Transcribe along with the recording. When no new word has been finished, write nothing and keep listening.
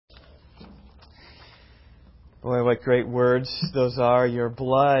Boy, what great words those are. Your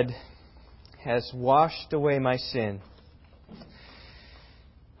blood has washed away my sin.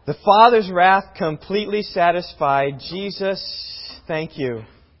 The Father's wrath completely satisfied. Jesus, thank you.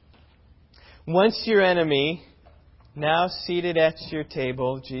 Once your enemy, now seated at your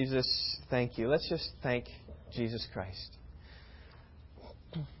table. Jesus, thank you. Let's just thank Jesus Christ.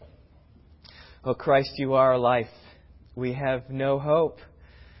 Oh Christ, you are our life. We have no hope,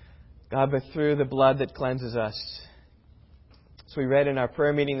 God, but through the blood that cleanses us. So we read in our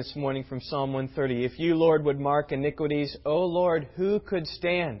prayer meeting this morning from Psalm 130, if you, Lord, would mark iniquities, O Lord, who could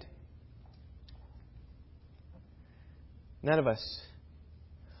stand? None of us.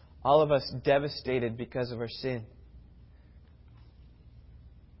 All of us devastated because of our sin.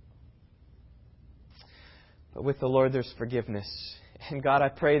 But with the Lord there's forgiveness. And God, I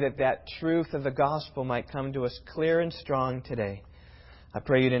pray that that truth of the gospel might come to us clear and strong today. I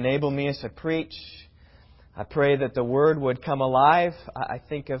pray You'd enable me as I preach. I pray that the Word would come alive. I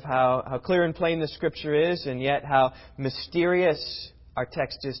think of how clear and plain the Scripture is, and yet how mysterious our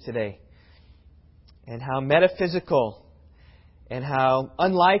text is today. And how metaphysical, and how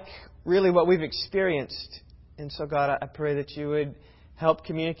unlike really what we've experienced. And so, God, I pray that You would help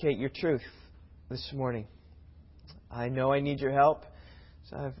communicate Your truth this morning. I know I need Your help.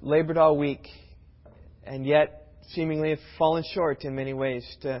 So I've labored all week, and yet seemingly have fallen short in many ways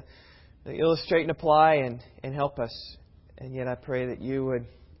to illustrate and apply and help us. And yet I pray that You would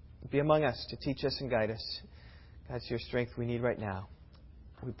be among us to teach us and guide us. God, it's Your strength we need right now.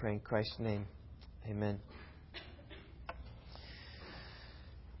 We pray in Christ's name. Amen.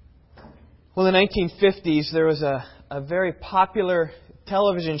 Well, in the 1950s, there was a very popular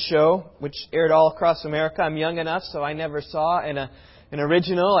television show which aired all across America. I'm young enough, so I never saw an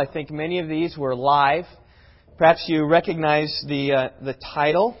original. I think many of these were live. Perhaps you recognize the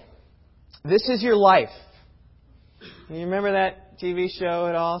title. This Is Your Life. You remember that TV show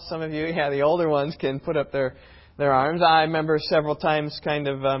at all? Some of you, the older ones can put up their arms. I remember several times kind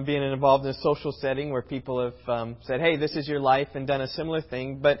of being involved in a social setting where people have said, hey, this is your life, and done a similar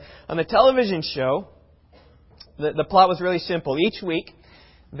thing. But on the television show, the plot was really simple. Each week,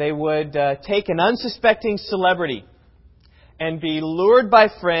 they would take an unsuspecting celebrity and be lured by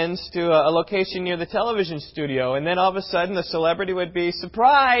friends to a location near the television studio. And then all of a sudden, the celebrity would be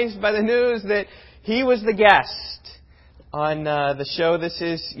surprised by the news that he was the guest on the show This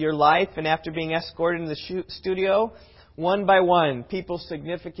Is Your Life. And after being escorted into the studio, one by one, people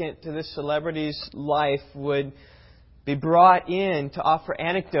significant to this celebrity's life would be brought in to offer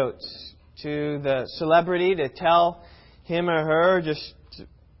anecdotes to the celebrity, to tell him or her just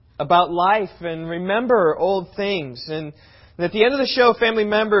about life and remember old things. And at the end of the show, family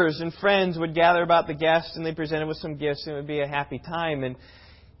members and friends would gather about the guest, and they presented with some gifts, and it would be a happy time. And,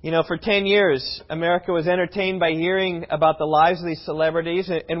 for 10 years, America was entertained by hearing about the lives of these celebrities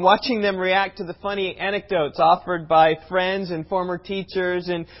and watching them react to the funny anecdotes offered by friends and former teachers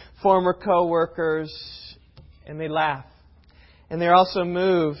and former co-workers. And they laugh. And they're also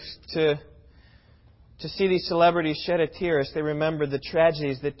moved to see these celebrities shed a tear as they remembered the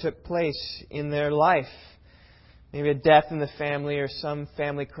tragedies that took place in their life. Maybe a death in the family or some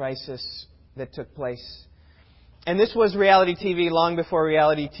family crisis that took place. And this was reality TV long before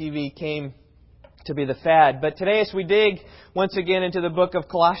reality TV came to be the fad. But today, as we dig once again into the book of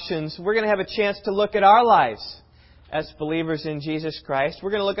Colossians, we're going to have a chance to look at our lives as believers in Jesus Christ.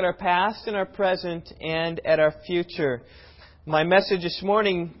 We're going to look at our past and our present and at our future. My message this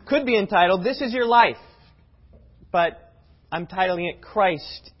morning could be entitled, This Is Your Life. But I'm titling it,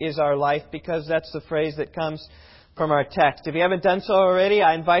 Christ is Our Life, because that's the phrase that comes from our text. If you haven't done so already,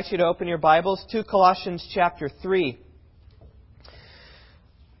 I invite you to open your Bibles to Colossians chapter 3.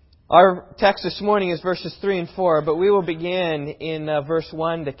 Our text this morning is verses 3 and 4, but we will begin in verse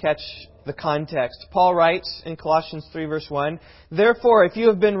 1 to catch the context. Paul writes in Colossians 3 verse 1, Therefore, if you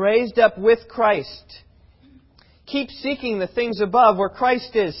have been raised up with Christ, keep seeking the things above where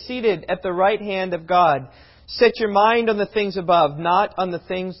Christ is, seated at the right hand of God. Set your mind on the things above, not on the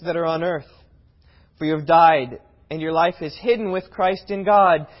things that are on earth. For you have died, and your life is hidden with Christ in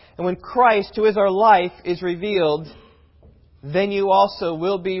God. And when Christ, who is our life, is revealed, then you also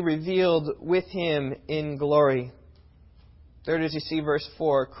will be revealed with Him in glory. Third, as you see verse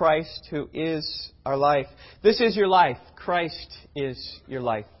 4, Christ, who is our life. This is your life. Christ is your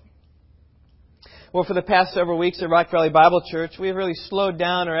life. Well, for the past several weeks at Rock Valley Bible Church, we have really slowed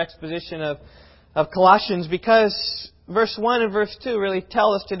down our exposition of Colossians because verse 1 and verse 2 really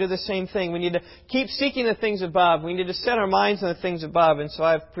tell us to do the same thing. We need to keep seeking the things above. We need to set our minds on the things above. And so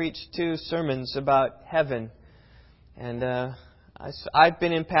I've preached 2 sermons about heaven. And I've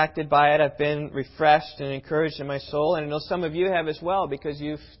been impacted by it. I've been refreshed and encouraged in my soul. And I know some of you have as well, because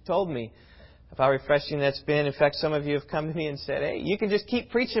you've told me of how refreshing that's been. In fact, some of you have come to me and said, hey, you can just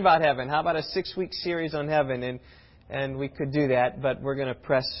keep preaching about heaven. How about a 6-week series on heaven? And we could do that, but we're going to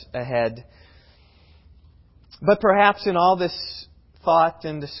press ahead. But perhaps in all this thought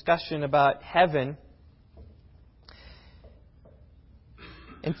and discussion about heaven,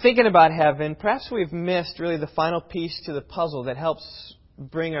 and thinking about heaven, perhaps we've missed really the final piece to the puzzle that helps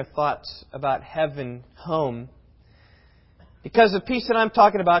bring our thoughts about heaven home. Because the piece that I'm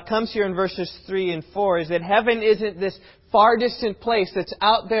talking about comes here in verses 3 and 4, is that heaven isn't this far distant place that's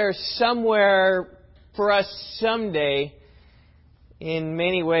out there somewhere for us someday. In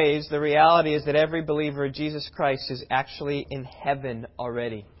many ways, the reality is that every believer in Jesus Christ is actually in heaven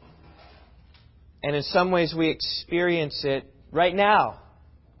already. And in some ways we experience it right now.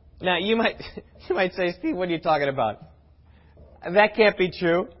 Now, you might say, Steve, what are you talking about? That can't be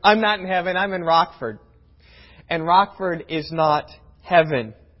true. I'm not in heaven. I'm in Rockford. And Rockford is not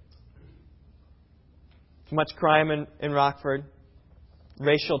heaven. Much crime in Rockford.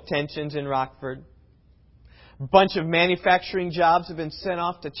 Racial tensions in Rockford. A bunch of manufacturing jobs have been sent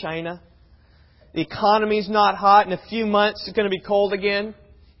off to China. The economy's not hot. In a few months, it's going to be cold again.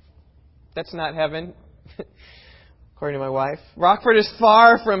 That's not heaven. According to my wife. Rockford is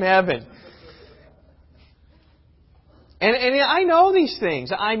far from heaven. And I know these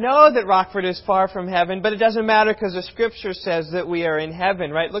things. I know that Rockford is far from heaven, but it doesn't matter because the Scripture says that we are in heaven,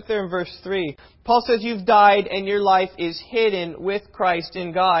 right? Look there in verse 3. Paul says you've died and your life is hidden with Christ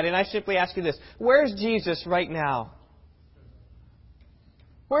in God. And I simply ask you this. Where's Jesus right now?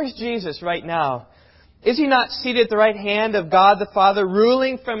 Where's Jesus right now? Is He not seated at the right hand of God the Father,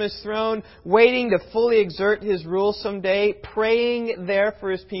 ruling from His throne, waiting to fully exert His rule someday, praying there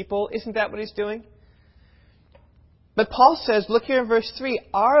for His people? Isn't that what He's doing? But Paul says, look here in verse 3,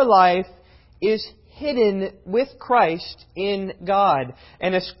 our life is hidden with Christ in God.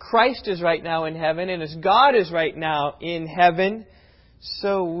 And as Christ is right now in heaven, and as God is right now in heaven,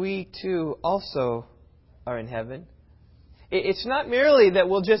 so we too also are in heaven. It's not merely that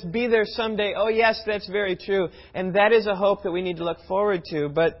we'll just be there someday. Oh yes, that's very true. And that is a hope that we need to look forward to.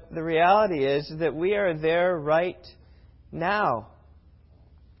 But the reality is that we are there right now.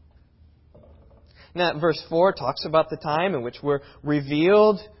 Now, verse 4 talks about the time in which we'll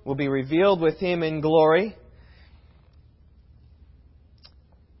be revealed with Him in glory.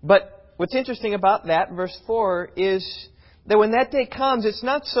 But what's interesting about that, verse 4, is that when that day comes, it's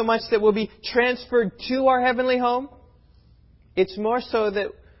not so much that we'll be transferred to our heavenly home. It's more so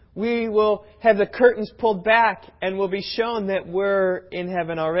that we will have the curtains pulled back and we'll be shown that we're in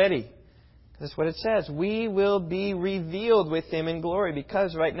heaven already. That's what it says. We will be revealed with Him in glory,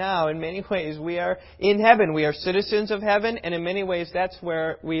 because right now, in many ways, we are in heaven. We are citizens of heaven, and in many ways, that's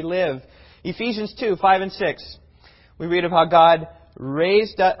where we live. Ephesians 2, 5 and 6. We read of how God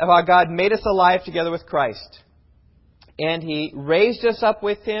made us alive together with Christ. And He raised us up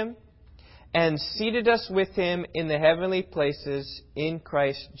with Him and seated us with Him in the heavenly places in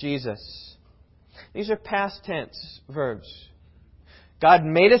Christ Jesus. These are past tense verbs. God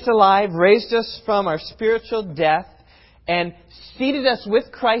made us alive, raised us from our spiritual death, and seated us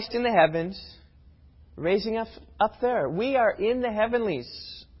with Christ in the heavens, raising us up there. We are in the heavenlies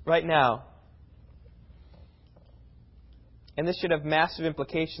right now. And this should have massive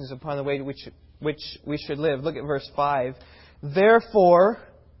implications upon the way which we should live. Look at verse 5. Therefore,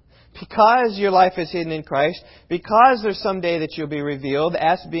 because your life is hidden in Christ, because there's some day that you'll be revealed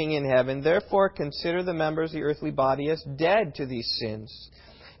as being in heaven, therefore consider the members of the earthly body as dead to these sins.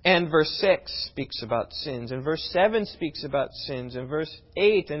 And verse 6 speaks about sins. And verse 7 speaks about sins. And verse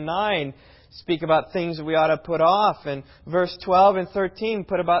 8 and 9 speak about things that we ought to put off. And verse 12 and 13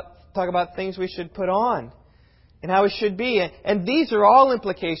 talk about things we should put on. And how it should be. And these are all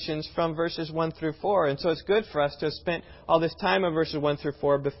implications from verses 1 through 4. And so it's good for us to have spent all this time on verses 1 through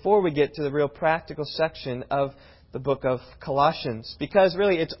 4 before we get to the real practical section of the book of Colossians. Because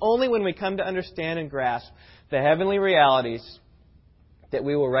really, it's only when we come to understand and grasp the heavenly realities that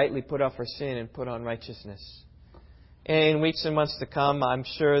we will rightly put off our sin and put on righteousness. In weeks and months to come, I'm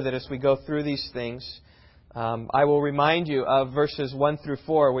sure that as we go through these things, I will remind you of verses 1 through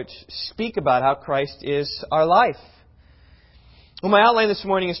 4, which speak about how Christ is our life. Well, my outline this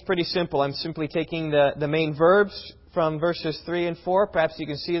morning is pretty simple. I'm simply taking the main verbs from verses 3 and 4. Perhaps you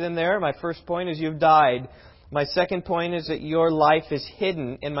can see them there. My first point is you've died. My second point is that your life is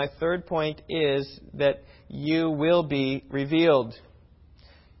hidden. And my third point is that you will be revealed.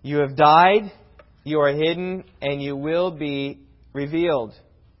 You have died, you are hidden, and you will be revealed.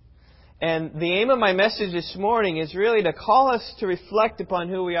 And the aim of my message this morning is really to call us to reflect upon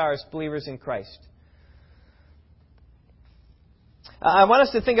who we are as believers in Christ. I want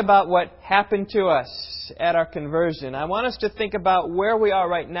us to think about what happened to us at our conversion. I want us to think about where we are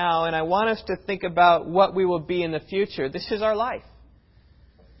right now, and I want us to think about what we will be in the future. This is our life.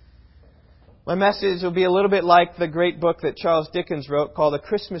 My message will be a little bit like the great book that Charles Dickens wrote called A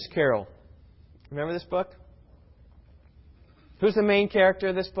Christmas Carol. Remember this book? Who's the main character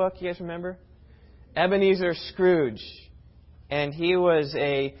of this book? You guys remember? Ebenezer Scrooge. And he was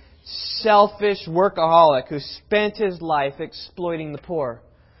a selfish workaholic who spent his life exploiting the poor.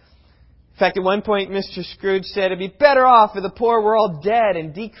 In fact, at one point, Mr. Scrooge said it'd be better off if the poor were all dead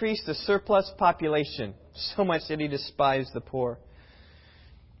and decrease the surplus population. So much that he despised the poor.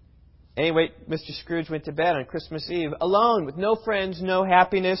 Anyway, Mr. Scrooge went to bed on Christmas Eve alone with no friends, no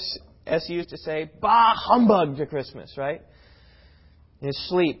happiness, as he used to say, bah humbug to Christmas, right? In his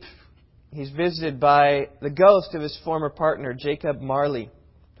sleep, he's visited by the ghost of his former partner, Jacob Marley,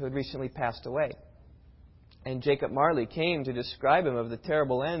 who had recently passed away. And Jacob Marley came to describe him of the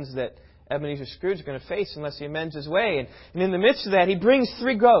terrible ends that Ebenezer Scrooge is going to face unless he amends his way. And in the midst of that, he brings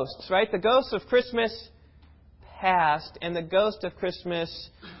three ghosts, right? The ghost of Christmas past, and the ghost of Christmas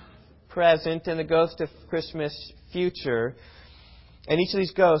present, and the ghost of Christmas future. And each of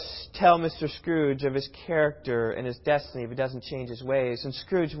these ghosts tell Mr. Scrooge of his character and his destiny if he doesn't change his ways. And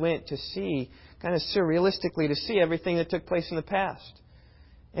Scrooge went to see, kind of surrealistically, to see everything that took place in the past.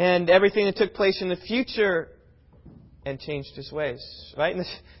 And everything that took place in the future, and changed his ways. Right? And the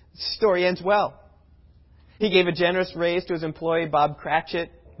story ends well. He gave a generous raise to his employee, Bob Cratchit,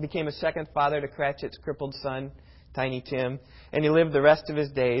 became a second father to Cratchit's crippled son, Tiny Tim, and he lived the rest of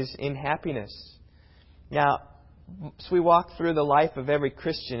his days in happiness. Now, as we walk through the life of every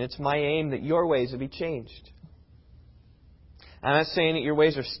Christian, it's my aim that your ways will be changed. I'm not saying that your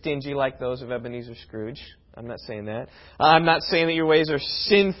ways are stingy like those of Ebenezer Scrooge. I'm not saying that. I'm not saying that your ways are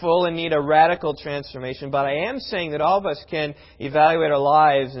sinful and need a radical transformation, but I am saying that all of us can evaluate our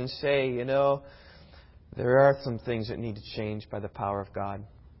lives and say, there are some things that need to change by the power of God.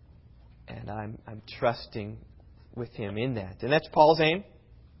 And I'm trusting with Him in that. And that's Paul's aim.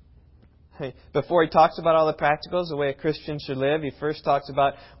 Before he talks about all the practicals, the way a Christian should live, he first talks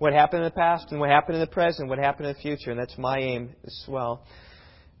about what happened in the past and what happened in the present, what happened in the future. And that's my aim as well.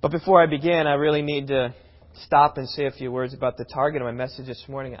 But before I begin, I really need to stop and say a few words about the target of my message this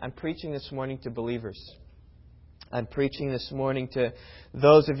morning. I'm preaching this morning to believers. I'm preaching this morning to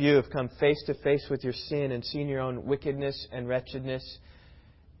those of you who have come face to face with your sin and seen your own wickedness and wretchedness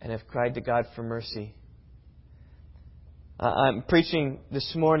and have cried to God for mercy. I'm preaching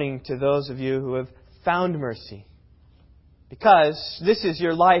this morning to those of you who have found mercy. Because this is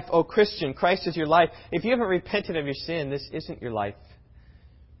your life, O Christian. Christ is your life. If you haven't repented of your sin, this isn't your life.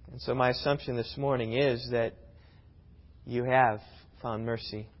 And so my assumption this morning is that you have found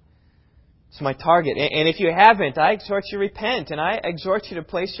mercy. It's my target. And if you haven't, I exhort you to repent. And I exhort you to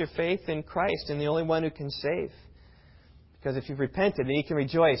place your faith in Christ and the only one who can save. Because if you've repented, then you can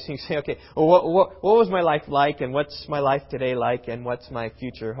rejoice. You can say, okay, well, what was my life like? And what's my life today like? And what's my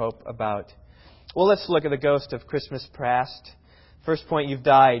future hope about? Well, let's look at the ghost of Christmas past. First point, you've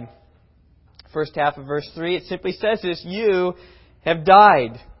died. First half of verse 3, it simply says this, you have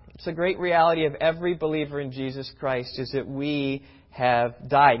died. It's a great reality of every believer in Jesus Christ is that we have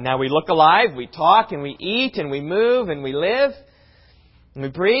died. Now we look alive, we talk, and we eat, and we move, and we live, and we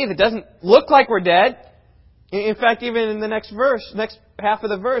breathe. It doesn't look like we're dead. In fact, even in the next half of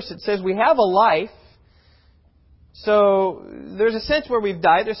the verse, it says we have a life. So there's a sense where we've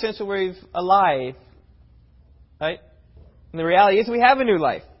died, there's a sense where we're alive. Right? And the reality is we have a new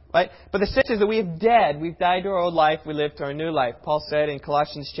life. Right? But the sense is that we have dead. We've died to our old life, we live to our new life. Paul said in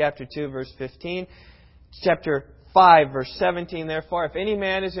Colossians chapter 2, verse 15, chapter 5, verse 17, therefore, if any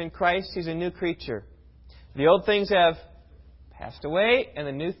man is in Christ, he's a new creature. The old things have passed away, and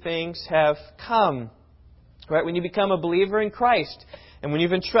the new things have come. Right? When you become a believer in Christ, and when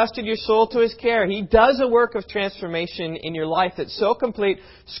you've entrusted your soul to His care, He does a work of transformation in your life that's so complete,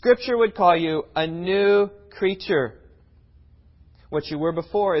 Scripture would call you a new creature. What you were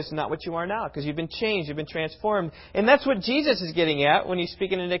before is not what you are now, because you've been changed, you've been transformed. And that's what Jesus is getting at when He's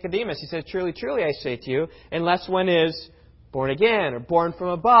speaking to Nicodemus. He said, truly, truly, I say to you, unless one is born again or born from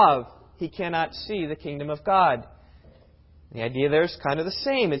above, he cannot see the kingdom of God. The idea there is kind of the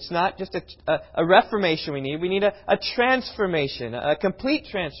same. It's not just a reformation we need. We need a transformation, a complete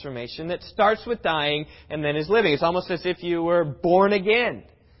transformation that starts with dying and then is living. It's almost as if you were born again.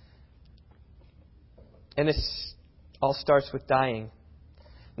 And this all starts with dying.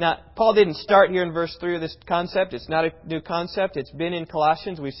 Now, Paul didn't start here in verse 3 with this concept. It's not a new concept. It's been in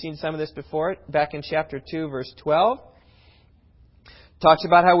Colossians. We've seen some of this before. Back in chapter 2, verse 12. Talks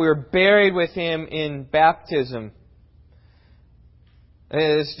about how we were buried with Him in baptism.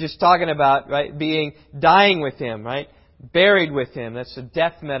 It's just talking about, right, dying with Him, right? Buried with Him. That's a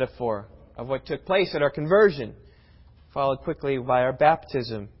death metaphor of what took place at our conversion, followed quickly by our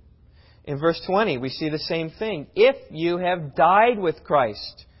baptism. In verse 20, we see the same thing. If you have died with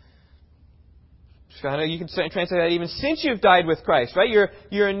Christ. So I know you can translate that even since you've died with Christ, right?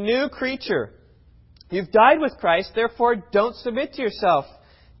 You're a new creature. You've died with Christ, therefore don't submit to yourself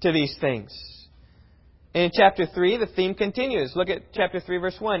to these things. And in chapter 3, the theme continues. Look at chapter 3,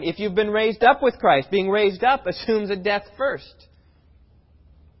 verse 1. If you've been raised up with Christ, being raised up assumes a death first.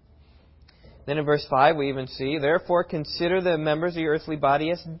 Then in verse 5, we even see, therefore consider the members of your earthly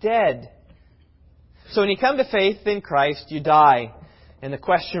body as dead. So when you come to faith in Christ, you die. And the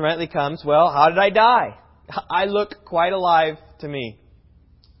question rightly comes, well, how did I die? I look quite alive to me.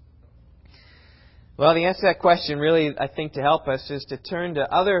 Well, the answer to that question really, I think, to help us is to turn to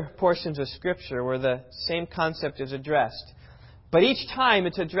other portions of Scripture where the same concept is addressed. But each time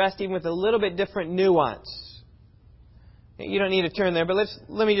it's addressed even with a little bit different nuance. You don't need to turn there, but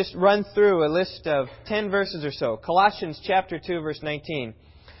let me just run through a list of 10 verses or so. Colossians chapter 2, verse 19.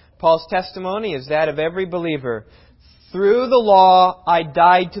 Paul's testimony is that of every believer. Through the law I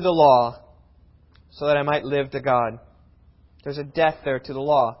died to the law, so that I might live to God. There's a death there to the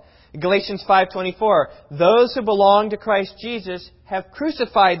law. Galatians 5:24, those who belong to Christ Jesus have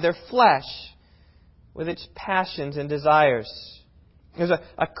crucified their flesh with its passions and desires. There's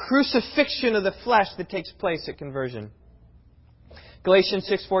a crucifixion of the flesh that takes place at conversion. Galatians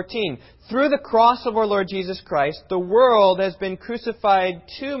 6:14, through the cross of our Lord Jesus Christ, the world has been crucified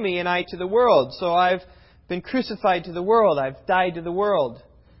to me and I to the world. So I've been crucified to the world. I've died to the world.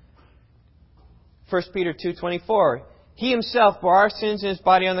 1 Peter 2:24, He Himself bore our sins in His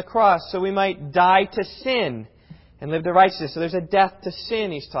body on the cross so we might die to sin and live to righteousness. So there's a death to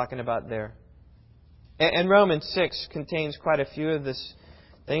sin He's talking about there. And Romans 6 contains quite a few of these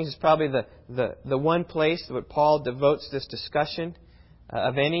things. It's probably the one place that Paul devotes this discussion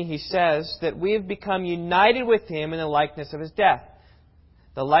of any. He says that we have become united with Him in the likeness of His death.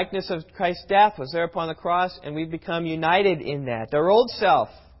 The likeness of Christ's death was there upon the cross, and we've become united in that. Our old self,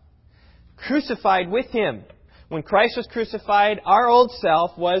 crucified with Him. When Christ was crucified, our old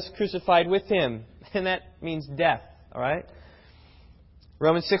self was crucified with Him. And that means death. All right?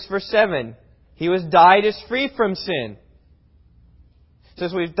 Romans 6, verse 7. He was died is free from sin. It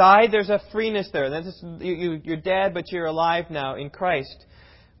says we've died, there's a freeness there. You're dead, but you're alive now in Christ.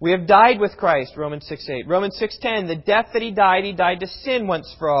 We have died with Christ, Romans 6:8. Romans 6:10, the death that He died to sin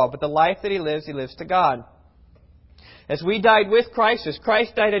once for all. But the life that He lives to God. As we died with Christ, as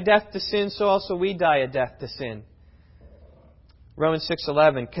Christ died a death to sin, so also we die a death to sin. Romans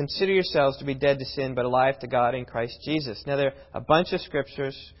 6:11, consider yourselves to be dead to sin, but alive to God in Christ Jesus. Now there are a bunch of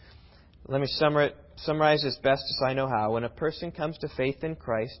scriptures. Let me summarize as best as I know how. When a person comes to faith in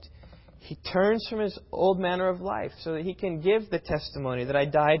Christ, he turns from his old manner of life so that he can give the testimony that I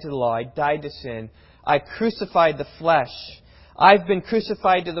died to the law, I died to sin, I crucified the flesh. I've been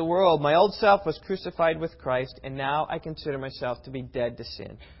crucified to the world. My old self was crucified with Christ, and now I consider myself to be dead to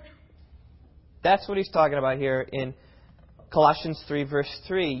sin. That's what he's talking about here in Colossians 3, verse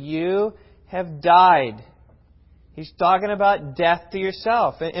 3. You have died. He's talking about death to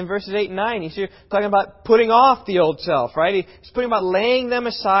yourself. In verses 8 and 9, he's talking about putting off the old self, right? He's putting about laying them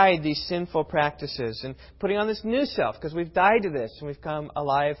aside, these sinful practices, and putting on this new self, because we've died to this, and we've come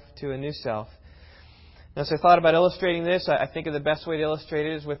alive to a new self. Now, as I thought about illustrating this, I think of the best way to illustrate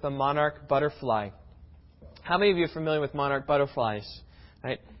it is with a monarch butterfly. How many of you are familiar with monarch butterflies?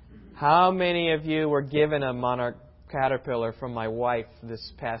 Right? How many of you were given a monarch caterpillar from my wife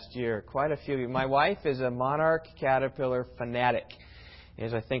this past year? Quite a few of you. My wife is a monarch caterpillar fanatic,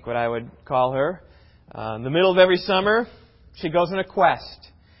 is I think what I would call her. In the middle of every summer, she goes on a quest.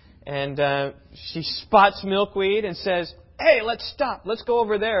 And she spots milkweed and says, hey, let's stop. Let's go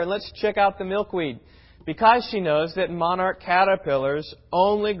over there and let's check out the milkweed. Because she knows that monarch caterpillars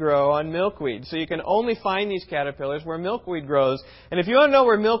only grow on milkweed. So you can only find these caterpillars where milkweed grows. And if you want to know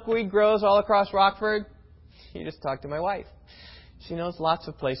where milkweed grows all across Rockford, you just talk to my wife. She knows lots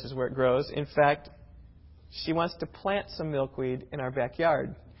of places where it grows. In fact, she wants to plant some milkweed in our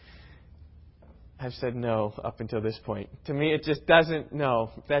backyard. I've said no up until this point. To me, it just doesn't, no.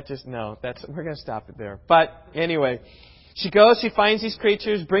 We're going to stop it there. But anyway, she goes, she finds these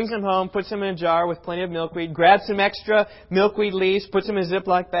creatures, brings them home, puts them in a jar with plenty of milkweed, grabs some extra milkweed leaves, puts them in a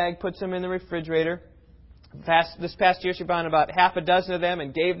Ziploc bag, puts them in the refrigerator. This past year, she bought about half a dozen of them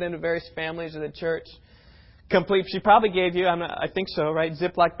and gave them to various families of the church. Complete. She probably gave you, I think so, right?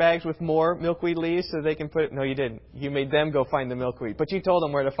 Ziploc bags with more milkweed leaves so they can put it. No, you didn't. You made them go find the milkweed. But you told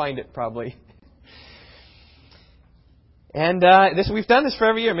them where to find it, probably. And we've done this for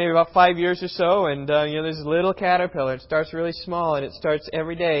every year, maybe about 5 years or so. And there's a little caterpillar. It starts really small, and it starts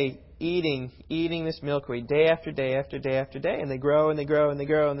every day eating this milkweed day after day after day after day. And they grow and they grow and they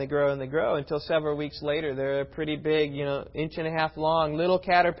grow and they grow and they grow until several weeks later they're a pretty big, 1.5 inch long little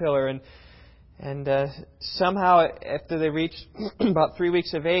caterpillar. And somehow after they reach about 3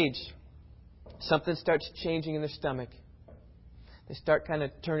 weeks of age, something starts changing in their stomach. They start kind of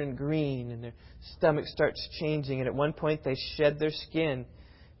turning green, and their stomach starts changing. And at one point, they shed their skin,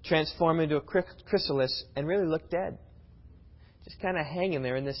 transform into a chrysalis, and really look dead. Just kind of hanging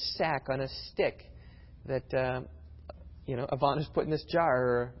there in this sack on a stick that, Ivana's put in this jar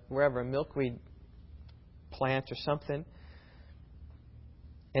or wherever, a milkweed plant or something.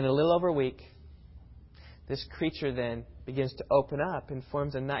 In a little over a week, this creature then begins to open up and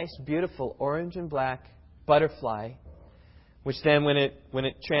forms a nice, beautiful orange and black butterfly, which then, when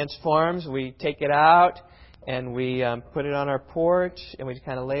it transforms, we take it out and we put it on our porch and we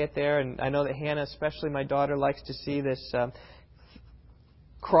kind of lay it there. And I know that Hannah, especially my daughter, likes to see this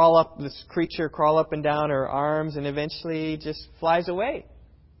creature crawl up and down her arms and eventually just flies away.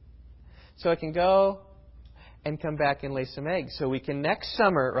 So it can go and come back and lay some eggs. So we can next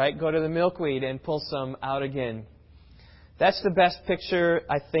summer, right, go to the milkweed and pull some out again. That's the best picture,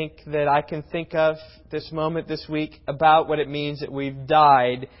 I think, that I can think of this moment, this week, about what it means that we've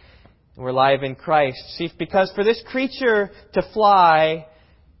died and we're alive in Christ. See, because for this creature to fly,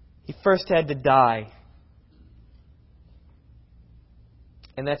 he first had to die.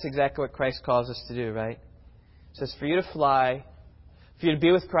 And that's exactly what Christ calls us to do, right? It says, for you to fly, for you to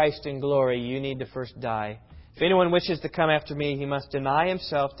be with Christ in glory, you need to first die. If anyone wishes to come after me, he must deny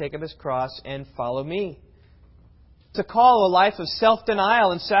himself, take up his cross, and follow me. It's a call to a life of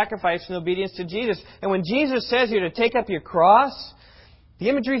self-denial and sacrifice and obedience to Jesus. And when Jesus says you're to take up your cross, the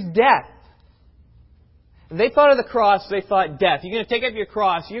imagery is death. When they thought of the cross, they thought death. You're going to take up your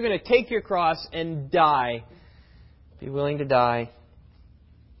cross. You're going to take your cross and die. Be willing to die.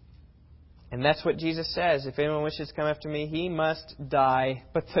 And that's what Jesus says. If anyone wishes to come after me, he must die.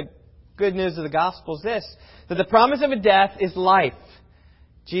 But the good news of the gospel is this, that the promise of a death is life.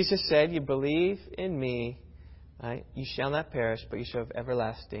 Jesus said, you believe in me, right? You shall not perish, but you shall have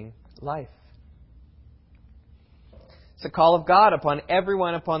everlasting life. It's the call of God upon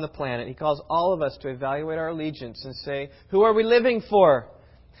everyone upon the planet. He calls all of us to evaluate our allegiance and say, who are we living for?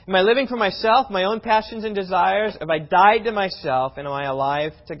 Am I living for myself, my own passions and desires? Have I died to myself, and am I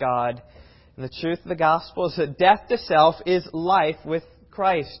alive to God? And the truth of the gospel is that death to self is life with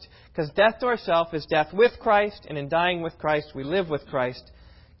Christ. Because death to ourself is death with Christ, and in dying with Christ, we live with Christ.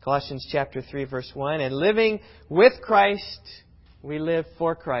 Colossians chapter 3, verse 1. And living with Christ, we live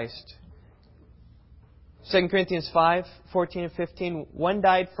for Christ. 2 Corinthians 5, 14 and 15. One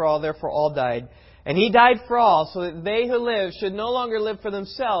died for all, therefore all died. And He died for all, so that they who live should no longer live for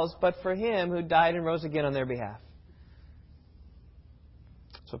themselves, but for Him who died and rose again on their behalf.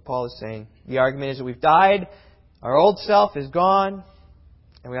 That's what Paul is saying. The argument is that we've died, our old self is gone,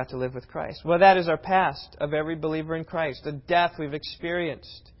 and we have to live with Christ. Well, that is our past of every believer in Christ, the death we've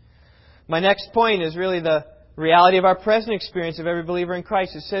experienced. My next point is really the reality of our present experience of every believer in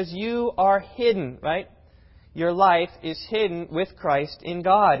Christ. It says you are hidden, right? Your life is hidden with Christ in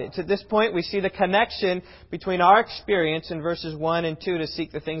God. It's at this point we see the connection between our experience in verses 1 and 2 to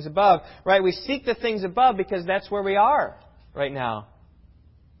seek the things above. Right? We seek the things above because that's where we are right now.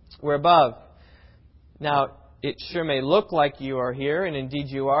 We're above. Now, it sure may look like you are here, and indeed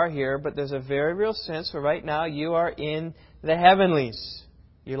you are here, but there's a very real sense where right now you are in the heavenlies.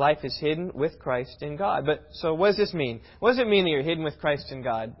 Your life is hidden with Christ in God. But so what does this mean? What does it mean that you're hidden with Christ in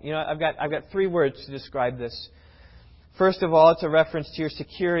God? You know, I've got 3 words to describe this. First of all, it's a reference to your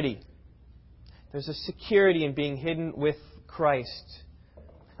security. There's a security in being hidden with Christ.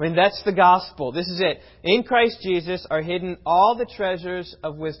 I mean, that's the gospel. This is it. In Christ Jesus are hidden all the treasures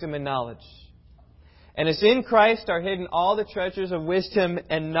of wisdom and knowledge. And as in Christ are hidden all the treasures of wisdom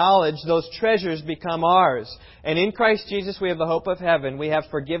and knowledge, those treasures become ours. And in Christ Jesus we have the hope of heaven. We have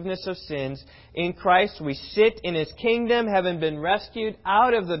forgiveness of sins. In Christ we sit in His kingdom, having been rescued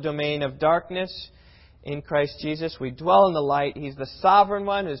out of the domain of darkness. In Christ Jesus we dwell in the light. He's the sovereign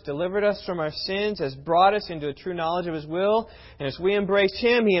one who has delivered us from our sins, has brought us into a true knowledge of His will. And as we embrace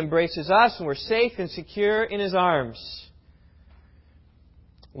Him, He embraces us, and we're safe and secure in His arms.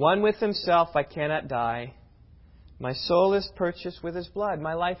 One with Himself I cannot die. My soul is purchased with His blood.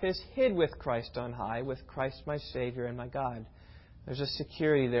 My life is hid with Christ on high, with Christ my Savior and my God. There's a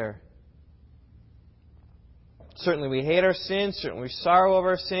security there. Certainly we hate our sin. Certainly we sorrow over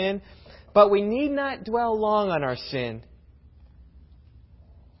our sin. But we need not dwell long on our sin.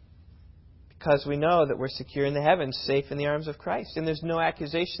 Because we know that we're secure in the heavens, safe in the arms of Christ. And there's no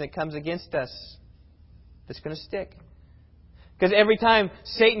accusation that comes against us that's going to stick. Because every time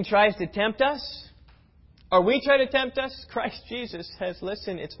Satan tries to tempt us, or we try to tempt us, Christ Jesus says,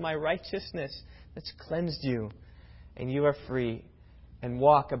 listen, it's my righteousness that's cleansed you. And you are free and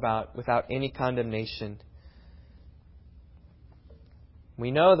walk about without any condemnation.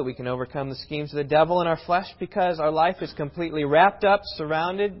 We know that we can overcome the schemes of the devil in our flesh because our life is completely wrapped up,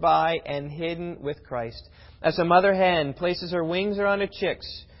 surrounded by, and hidden with Christ. As a mother hen places her wings around her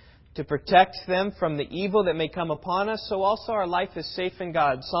chicks to protect them from the evil that may come upon us, so also our life is safe in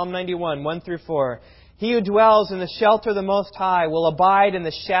God. Psalm 91, 1 through 4. He who dwells in the shelter of the Most High will abide in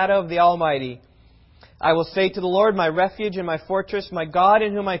the shadow of the Almighty. I will say to the Lord, my refuge and my fortress, my God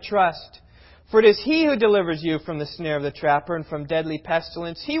in whom I trust. For it is He who delivers you from the snare of the trapper and from deadly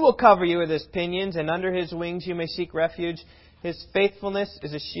pestilence. He will cover you with His pinions, and under His wings you may seek refuge. His faithfulness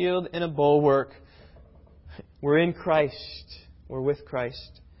is a shield and a bulwark. We're in Christ. We're with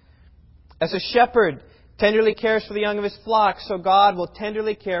Christ. As a shepherd tenderly cares for the young of his flock, so God will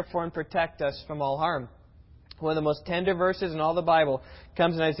tenderly care for and protect us from all harm. One of the most tender verses in all the Bible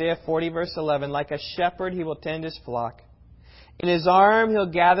comes in Isaiah 40, verse 11. Like a shepherd, He will tend His flock. In His arm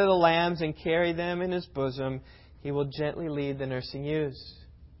He'll gather the lambs and carry them in His bosom. He will gently lead the nursing ewes.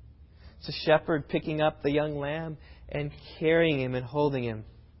 It's a shepherd picking up the young lamb and carrying him and holding him.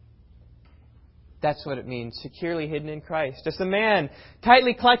 That's what it means, securely hidden in Christ. As the man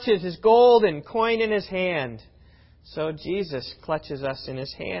tightly clutches his gold and coin in his hand, so Jesus clutches us in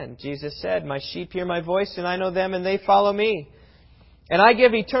His hand. Jesus said, my sheep hear my voice, and I know them, and they follow me. And I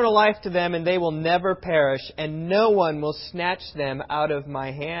give eternal life to them, and they will never perish, and no one will snatch them out of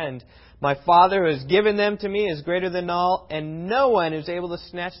my hand. My Father who has given them to me is greater than all, and no one is able to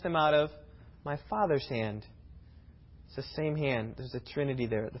snatch them out of my Father's hand. It's the same hand. There's the Trinity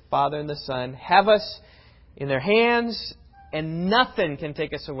there. The Father and the Son have us in their hands, and nothing can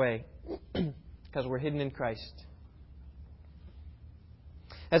take us away because we're hidden in Christ.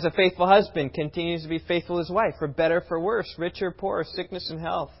 As a faithful husband continues to be faithful to his wife, for better, for worse, richer, poorer, sickness and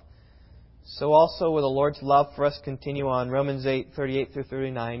health, so also will the Lord's love for us continue on. Romans 8, 38 through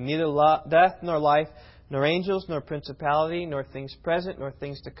 39. Neither death nor life, nor angels, nor principality, nor things present, nor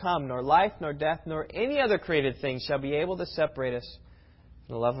things to come, nor life, nor death, nor any other created thing shall be able to separate us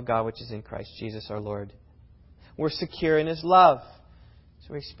from the love of God which is in Christ Jesus our Lord. We're secure in His love.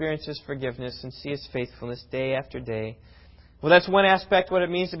 So we experience His forgiveness and see His faithfulness day after day. Well, that's one aspect, what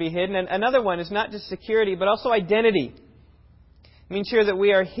it means to be hidden. And another one is not just security, but also identity. It means here that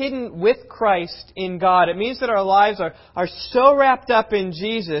we are hidden with Christ in God. It means that our lives are so wrapped up in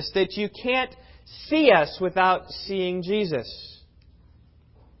Jesus that you can't see us without seeing Jesus.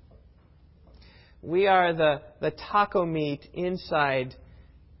 We are the taco meat inside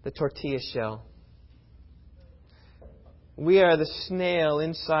the tortilla shell. We are the snail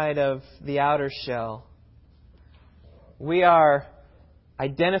inside of the outer shell. We are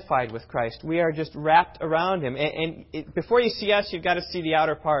identified with Christ. We are just wrapped around Him. And before you see us, you've got to see the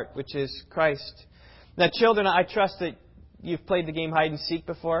outer part, which is Christ. Now, children, I trust that you've played the game hide and seek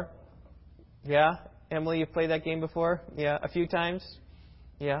before. Yeah? Emily, you've played that game before? Yeah? A few times?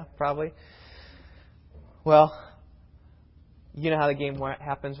 Yeah, probably. Well, you know how the game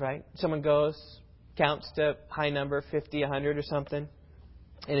happens, right? Someone goes, counts to high number, 50, 100 or something.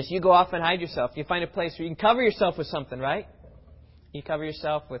 And as you go off and hide yourself, you find a place where you can cover yourself with something, right? You cover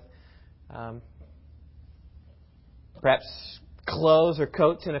yourself with perhaps clothes or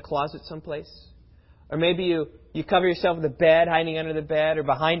coats in a closet someplace. Or maybe you cover yourself with a bed, hiding under the bed, or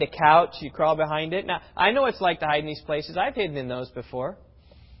behind a couch, you crawl behind it. Now, I know what it's like to hide in these places. I've hidden in those before.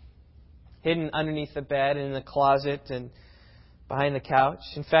 Hidden underneath the bed and in the closet and behind the couch.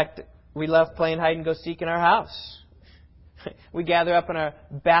 In fact, we love playing hide and go seek in our house. We gather up in our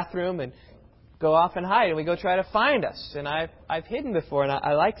bathroom and go off and hide, and we go try to find us. And I've hidden before, and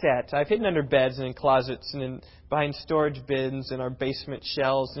I like that. I've hidden under beds and in closets and behind storage bins in our basement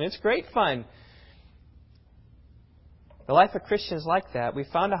shelves, and it's great fun. The life of Christians is like that. We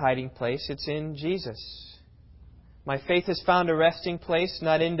found a hiding place. It's in Jesus. My faith has found a resting place,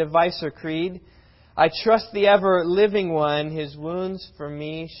 not in device or creed. I trust the ever-living one. His wounds for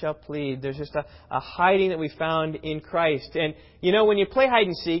me shall plead. There's just a hiding that we found in Christ. And, you know, when you play hide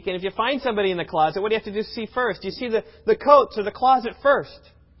and seek, and if you find somebody in the closet, what do you have to do see first? You see the coats or the closet first.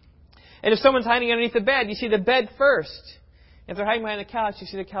 And if someone's hiding underneath the bed, you see the bed first. If they're hiding behind the couch, you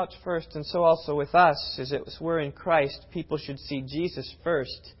see the couch first. And so also with us, as we're in Christ, people should see Jesus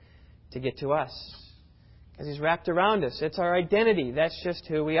first to get to us. Because He's wrapped around us. It's our identity. That's just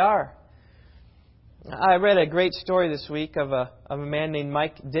who we are. I read a great story this week of a man named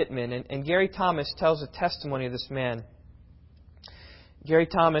Mike Dittman. And Gary Thomas tells a testimony of this man. Gary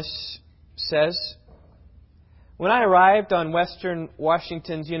Thomas says, "When I arrived on Western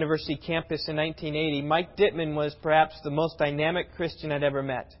Washington's University campus in 1980, Mike Dittman was perhaps the most dynamic Christian I'd ever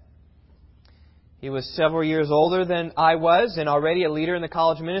met. He was several years older than I was and already a leader in the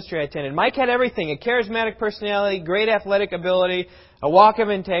college ministry I attended. Mike had everything: a charismatic personality, great athletic ability, a walk of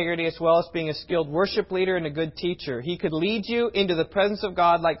integrity, as well as being a skilled worship leader and a good teacher. He could lead you into the presence of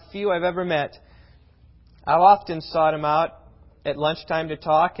God like few I've ever met. I've often sought him out at lunchtime to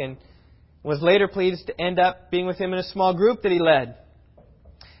talk and was later pleased to end up being with him in a small group that he led.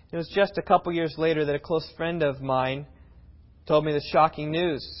 It was just a couple years later that a close friend of mine told me the shocking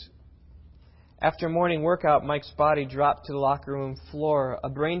news. After a morning workout, Mike's body dropped to the locker room floor. A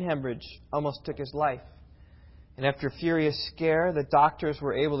brain hemorrhage almost took his life. And after a furious scare, the doctors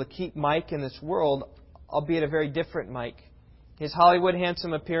were able to keep Mike in this world, albeit a very different Mike. His Hollywood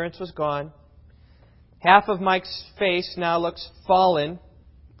handsome appearance was gone. Half of Mike's face now looks fallen,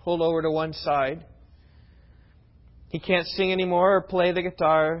 pulled over to one side. He can't sing anymore or play the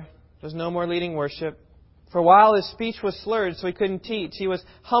guitar. There's no more leading worship. For a while, his speech was slurred, so he couldn't teach. He was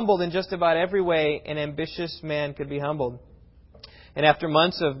humbled in just about every way an ambitious man could be humbled. And after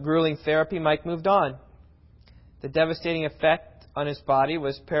months of grueling therapy, Mike moved on. The devastating effect on his body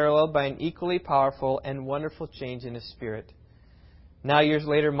was paralleled by an equally powerful and wonderful change in his spirit. Now, years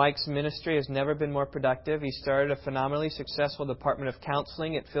later, Mike's ministry has never been more productive. He started a phenomenally successful department of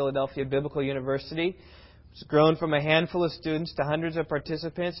counseling at Philadelphia Biblical University. It's grown from a handful of students to hundreds of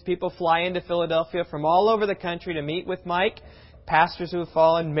participants. People fly into Philadelphia from all over the country to meet with Mike. Pastors who have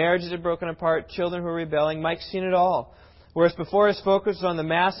fallen, marriages have broken apart, children who are rebelling. Mike's seen it all. Whereas before his focus was on the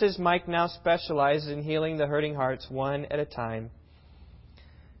masses, Mike now specializes in healing the hurting hearts one at a time.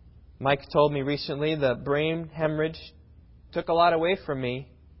 Mike told me recently the brain hemorrhage took a lot away from me,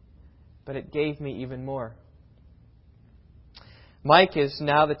 but it gave me even more. Mike is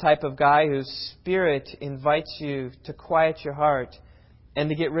now the type of guy whose spirit invites you to quiet your heart and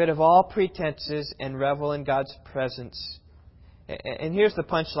to get rid of all pretenses and revel in God's presence. And here's the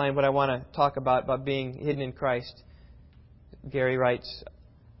punchline, what I want to talk about being hidden in Christ. Gary writes,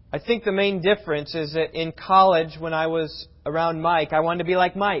 I think the main difference is that in college, when I was around Mike, I wanted to be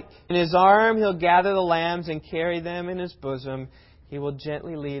like Mike. In his arm, he'll gather the lambs and carry them in his bosom. He will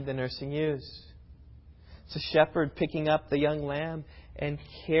gently lead the nursing ewes. It's a shepherd picking up the young lamb and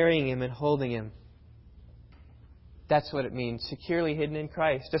carrying him and holding him. That's what it means, securely hidden in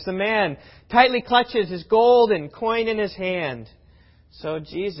Christ. As the man tightly clutches his gold and coin in his hand, so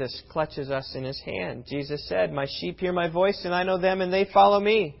Jesus clutches us in His hand. Jesus said, My sheep hear my voice, and I know them, and they follow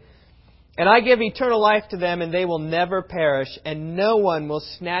me. And I give eternal life to them, and they will never perish, and no one will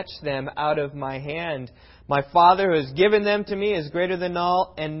snatch them out of my hand. My Father who has given them to me is greater than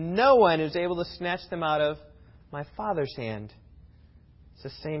all, and no one is able to snatch them out of my Father's hand. It's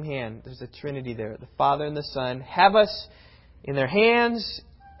the same hand. There's a Trinity there. The Father and the Son have us in their hands,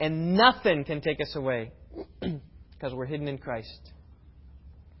 and nothing can take us away because we're hidden in Christ.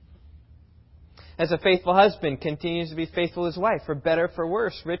 As a faithful husband continues to be faithful to his wife, for better, for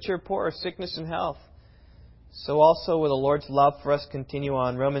worse, richer, poorer, sickness and health, so also will the Lord's love for us continue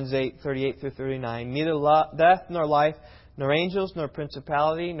on. Romans 8:38-39. Neither death nor life, nor angels, nor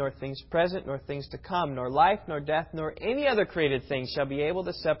principality, nor things present, nor things to come, nor life, nor death, nor any other created thing shall be able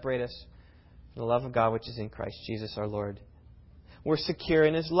to separate us from the love of God which is in Christ Jesus our Lord. We're secure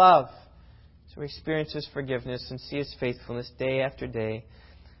in His love, so we experience His forgiveness and see His faithfulness day after day.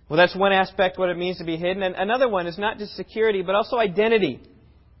 Well, that's one aspect of what it means to be hidden. And another one is not just security, but also identity.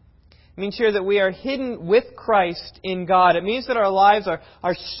 It means here that we are hidden with Christ in God. It means that our lives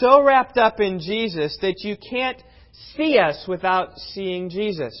are so wrapped up in Jesus that you can't see us without seeing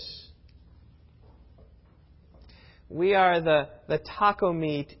Jesus. We are the taco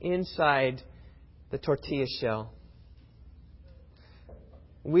meat inside the tortilla shell.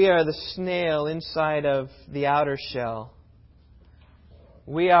 We are the snail inside of the outer shell.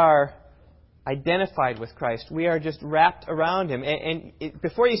 We are identified with Christ. We are just wrapped around Him. And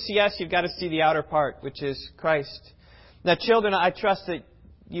before you see us, you've got to see the outer part, which is Christ. Now, children, I trust that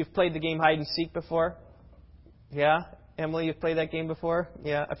you've played the game hide and seek before. Yeah? Emily, you've played that game before?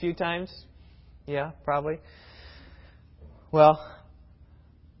 Yeah? A few times? Yeah, probably. Well,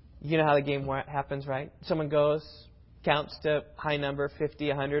 you know how the game happens, right? Someone goes, counts to high number, 50,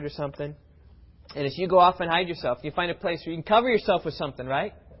 100 or something. And if you go off and hide yourself, you find a place where you can cover yourself with something,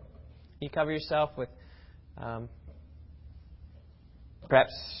 right? You cover yourself with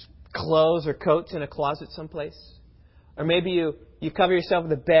perhaps clothes or coats in a closet someplace. Or maybe you cover yourself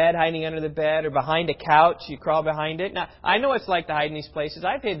with a bed, hiding under the bed, or behind a couch, you crawl behind it. Now, I know what it's like to hide in these places.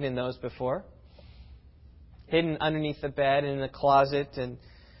 I've hidden in those before. Hidden underneath the bed, and in the closet, and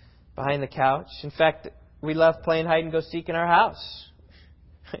behind the couch. In fact, we love playing hide and go seek in our house.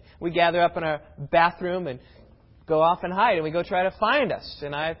 We gather up in our bathroom and go off and hide, and we go try to find us.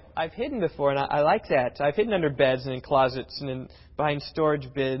 And I've hidden before, and I like that. I've hidden under beds and in closets and behind storage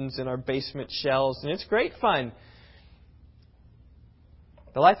bins and our basement shelves, and it's great fun.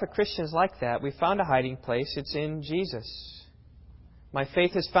 The life of Christians is like that. We found a hiding place. It's in Jesus. My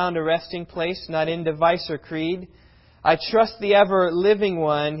faith has found a resting place, not in device or creed. I trust the ever-living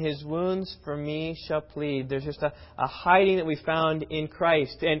one. His wounds for me shall plead. There's just a hiding that we found in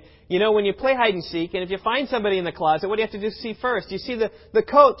Christ. And, you know, when you play hide and seek, and if you find somebody in the closet, what do you have to do see first? You see the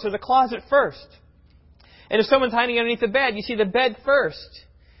coats or the closet first. And if someone's hiding underneath the bed, you see the bed first.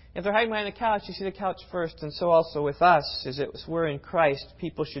 If they're hiding behind the couch, you see the couch first. And so also with us, as we're in Christ,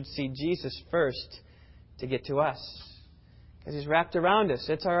 people should see Jesus first to get to us. Because He's wrapped around us.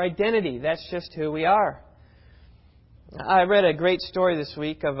 It's our identity. That's just who we are. I read a great story this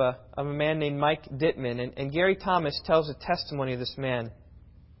week of a man named Mike Dittman. And Gary Thomas tells a testimony of this man.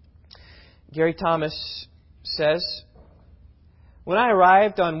 Gary Thomas says, when I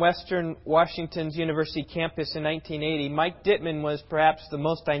arrived on Western Washington's University campus in 1980, Mike Dittman was perhaps the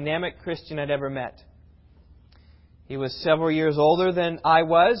most dynamic Christian I'd ever met. He was several years older than I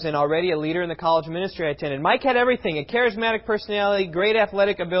was and already a leader in the college ministry I attended. Mike had everything: a charismatic personality, great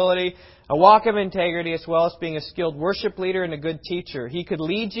athletic ability, a walk of integrity, as well as being a skilled worship leader and a good teacher. He could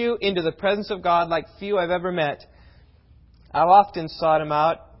lead you into the presence of God like few I've ever met. I've often sought him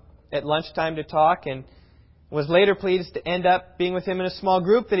out at lunchtime to talk, and was later pleased to end up being with him in a small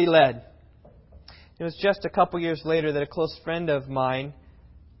group that he led. It was just a couple years later that a close friend of mine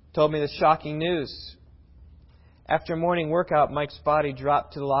told me the shocking news. After a morning workout, Mike's body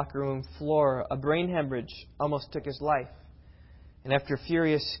dropped to the locker room floor. A brain hemorrhage almost took his life. And after a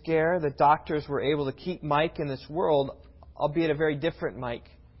furious scare, the doctors were able to keep Mike in this world, albeit a very different Mike.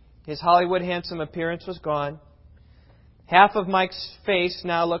 His Hollywood handsome appearance was gone. Half of Mike's face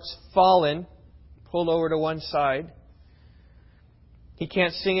now looks fallen, pulled over to one side. He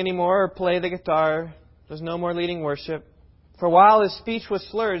can't sing anymore or play the guitar. There's no more leading worship. For a while his speech was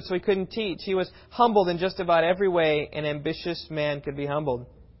slurred, so he couldn't teach. He was humbled in just about every way an ambitious man could be humbled.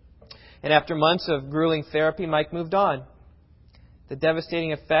 And after months of grueling therapy, Mike moved on. The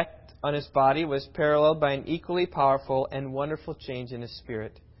devastating effect on his body was paralleled by an equally powerful and wonderful change in his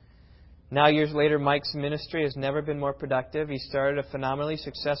spirit. Now, years later, Mike's ministry has never been more productive. He started a phenomenally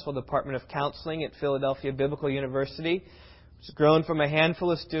successful department of counseling at Philadelphia Biblical University. It's grown from a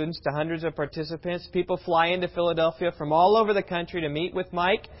handful of students to hundreds of participants. People fly into Philadelphia from all over the country to meet with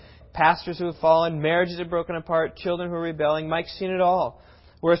Mike. Pastors who have fallen, marriages have broken apart, children who are rebelling. Mike's seen it all.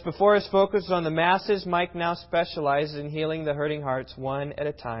 Whereas before his focus was on the masses, Mike now specializes in healing the hurting hearts one at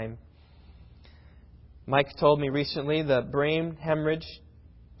a time. Mike told me recently the brain hemorrhage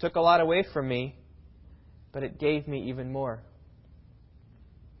took a lot away from me, but it gave me even more.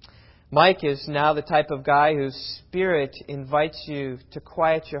 Mike is now the type of guy whose spirit invites you to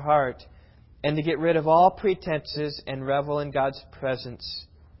quiet your heart and to get rid of all pretenses and revel in God's presence.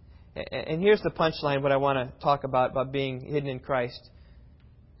 And here's the punchline, what I want to talk about being hidden in Christ.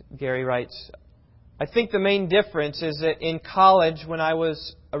 Gary writes, I think the main difference is that in college, when I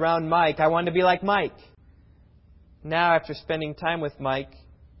was around Mike, I wanted to be like Mike. Now, after spending time with Mike,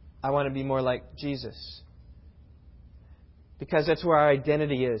 I want to be more like Jesus. Because that's where our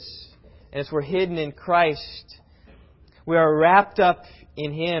identity is. And as we're hidden in Christ, we are wrapped up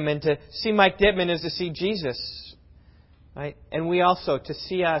in Him. And to see Mike Dittman is to see Jesus. Right? And we also, to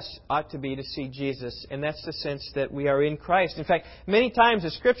see us, ought to be to see Jesus. And that's the sense that we are in Christ. In fact, many times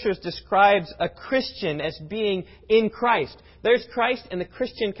the Scriptures describes a Christian as being in Christ. There's Christ, and the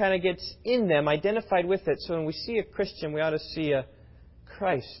Christian kind of gets in them, identified with it. So when we see a Christian, we ought to see a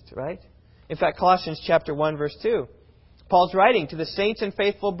Christ, right? In fact, Colossians chapter 1, verse 2. Paul's writing to the saints and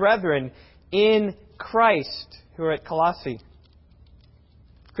faithful brethren in Christ who are at Colossae.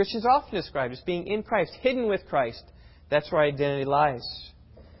 Christians are often described as being in Christ, hidden with Christ. That's where identity lies.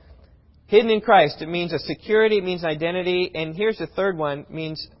 Hidden in Christ, it means a security, it means identity, and here's the third one, it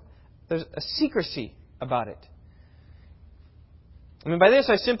means there's a secrecy about it. I mean, by this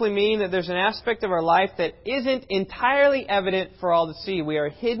I simply mean that there's an aspect of our life that isn't entirely evident for all to see. We are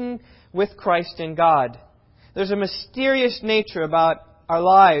hidden with Christ in God. There's a mysterious nature about our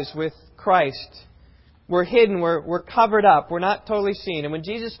lives with Christ. We're hidden, we're covered up, we're not totally seen. And when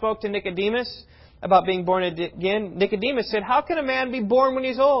Jesus spoke to Nicodemus about being born again, Nicodemus said, how can a man be born when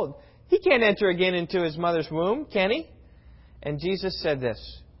he's old? He can't enter again into his mother's womb, can he? And Jesus said this.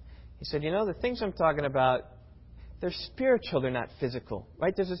 He said, the things I'm talking about, they're spiritual, they're not physical.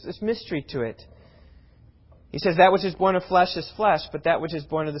 Right? There's this mystery to it. He says, that which is born of flesh is flesh, but that which is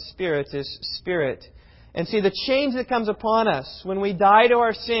born of the Spirit is spirit. And see, the change that comes upon us when we die to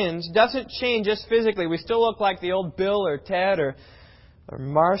our sins doesn't change us physically. We still look like the old Bill or Ted or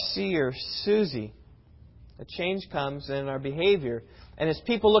Marcy or Susie. The change comes in our behavior. And as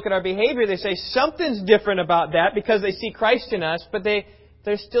people look at our behavior, they say something's different about that because they see Christ in us, but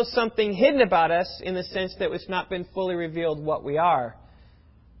there's still something hidden about us in the sense that it's not been fully revealed what we are.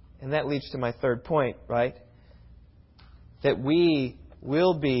 And that leads to my third point, right? That we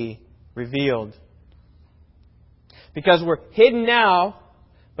will be revealed. Because we're hidden now,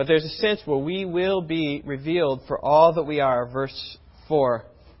 but there's a sense where we will be revealed for all that we are. Verse 4.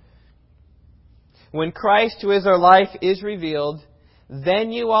 When Christ, who is our life, is revealed,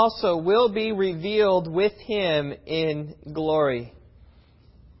 then you also will be revealed with Him in glory.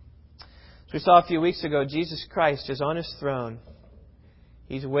 As we saw a few weeks ago, Jesus Christ is on His throne.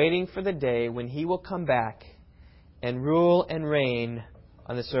 He's waiting for the day when He will come back and rule and reign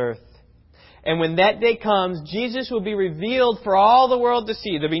on this earth. And when that day comes, Jesus will be revealed for all the world to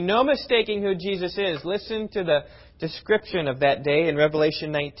see. There'll be no mistaking who Jesus is. Listen to the description of that day in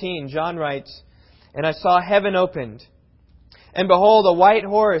Revelation 19. John writes, "And I saw heaven opened, and behold, a white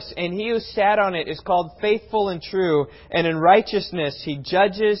horse, and He who sat on it is called Faithful and True, and in righteousness He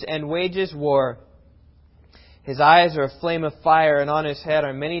judges and wages war. His eyes are a flame of fire, and on His head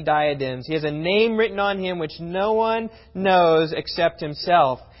are many diadems. He has a name written on Him which no one knows except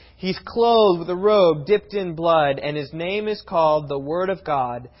Himself. He's clothed with a robe dipped in blood, and His name is called the Word of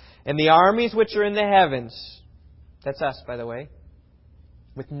God. And the armies which are in the heavens," that's us, by the way,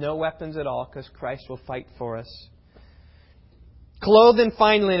 with no weapons at all, because Christ will fight for us, "clothed in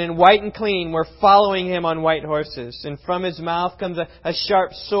fine linen, white and clean, were following Him on white horses. And from His mouth comes a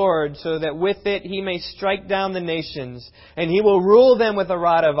sharp sword, so that with it He may strike down the nations. And He will rule them with a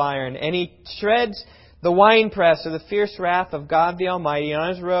rod of iron. And He treads the winepress of the fierce wrath of God the Almighty. On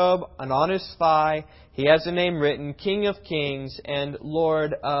His robe and on His thigh He has a name written, King of Kings and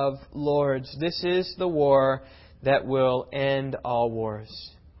Lord of Lords." This is the war that will end all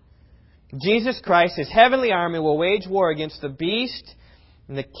wars. Jesus Christ, His heavenly army, will wage war against the beast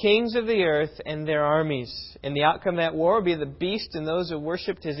and the kings of the earth and their armies. And the outcome of that war will be the beast and those who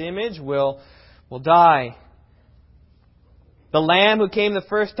worshipped His image will die. The Lamb who came the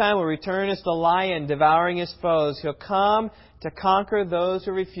first time will return as the lion, devouring his foes. He'll come to conquer those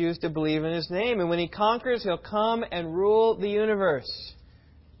who refuse to believe in His name. And when He conquers, He'll come and rule the universe.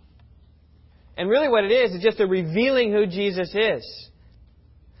 And really what it is just a revealing who Jesus is.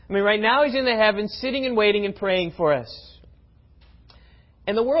 I mean, right now He's in the heavens, sitting and waiting and praying for us.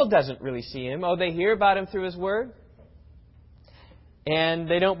 And the world doesn't really see Him. Oh, they hear about Him through His Word. And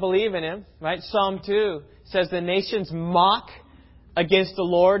they don't believe in Him. Right? Psalm 2 says the nations mock against the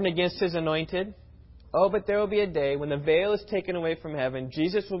Lord and against His anointed. Oh, but there will be a day when the veil is taken away from heaven.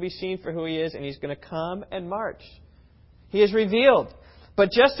 Jesus will be seen for who He is, and He's going to come and march. He is revealed.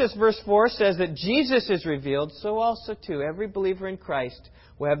 But just as verse 4 says that Jesus is revealed, so also too every believer in Christ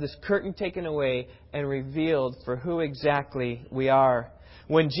will have this curtain taken away and revealed for who exactly we are.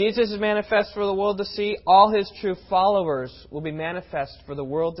 When Jesus is manifest for the world to see, all His true followers will be manifest for the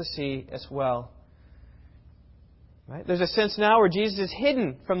world to see as well. Right? There's a sense now where Jesus is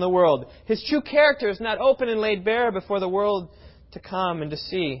hidden from the world. His true character is not open and laid bare before the world to come and to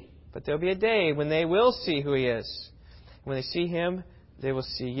see. But there'll be a day when they will see who He is. When they see Him, they will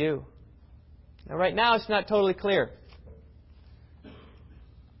see you. Now, right now, it's not totally clear.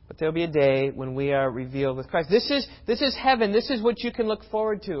 But there'll be a day when we are revealed with Christ. This is heaven. This is what you can look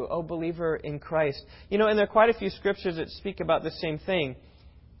forward to, O believer in Christ. And there are quite a few scriptures that speak about the same thing.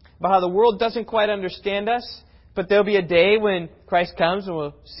 About how the world doesn't quite understand us, but there'll be a day when Christ comes and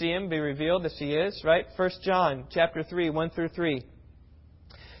we'll see Him, be revealed as He is, right? 1 John chapter 3, 1 through 3.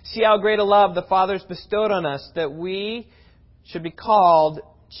 "See how great a love the Father has bestowed on us, that we should be called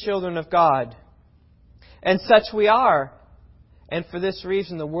children of God. And such we are. And for this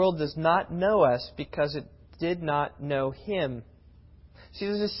reason the world does not know us, because it did not know Him." See,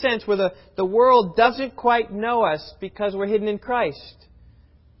 there's a sense where the world doesn't quite know us because we're hidden in Christ.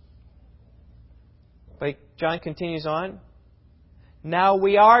 But John continues on. Now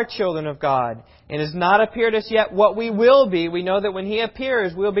we are children of God. It has not appeared as yet what we will be. We know that when He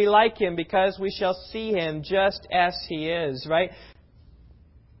appears, we'll be like Him because we shall see Him just as He is, right?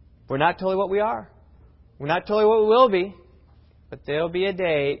 We're not totally what we are. We're not totally what we will be. But there will be a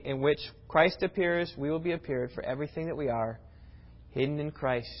day in which Christ appears, we will be appeared for everything that we are, hidden in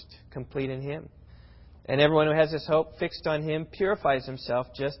Christ, complete in Him. And everyone who has this hope fixed on Him purifies himself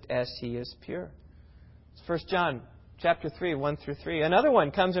just as He is pure. It's 1 John chapter 3, 1 through 3. Another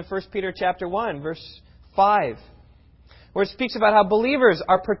one comes in 1 Peter chapter 1, verse 5, where it speaks about how believers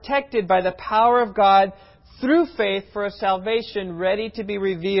are protected by the power of God through faith for a salvation ready to be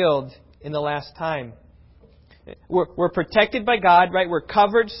revealed in the last time. We're protected by God, right? We're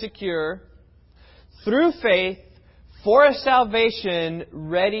covered, secure, through faith for a salvation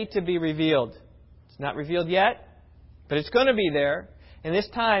ready to be revealed. It's not revealed yet, but it's going to be there. And this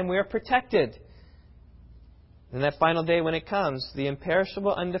time we are protected. And that final day when it comes, the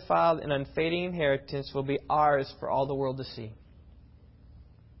imperishable, undefiled, and unfading inheritance will be ours for all the world to see.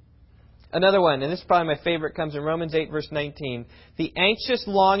 Another one, and this is probably my favorite, comes in Romans 8, verse 19. The anxious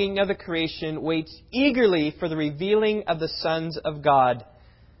longing of the creation waits eagerly for the revealing of the sons of God.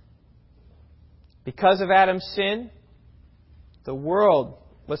 Because of Adam's sin, the world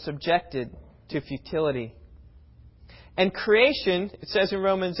was subjected to futility. And creation, it says in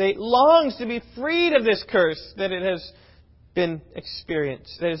Romans 8, longs to be freed of this curse that it has been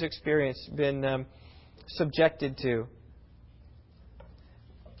subjected to.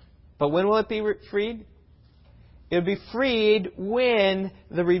 But when will it be freed? It will be freed when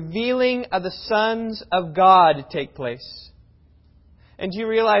the revealing of the sons of God take place. And do you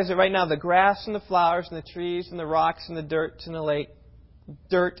realize that right now the grass and the flowers and the trees and the rocks and the dirt and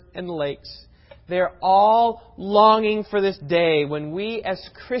the lakes, they're all longing for this day when we as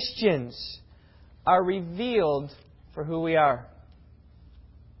Christians are revealed for who we are.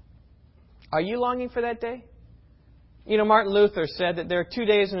 Are you longing for that day? You know, Martin Luther said that there are 2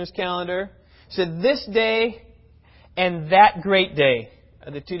 days in his calendar. He said this day and that great day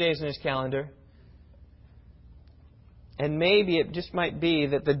are the 2 days in his calendar. And maybe it just might be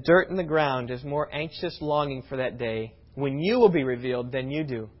that the dirt in the ground is more anxious longing for that day when you will be revealed than you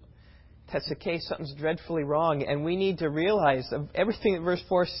do. If that's the case, something's dreadfully wrong. And we need to realize that everything that verse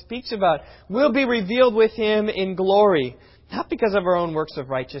 4 speaks about will be revealed with Him in glory. Not because of our own works of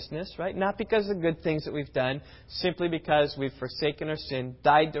righteousness, right? Not because of the good things that we've done. Simply because we've forsaken our sin,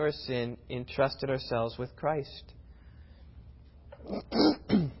 died to our sin, entrusted ourselves with Christ.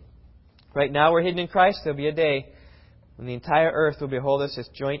 Right now we're hidden in Christ. There'll be a day when the entire earth will behold us as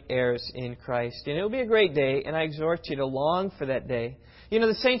joint heirs in Christ. And it will be a great day, and I exhort you to long for that day. You know,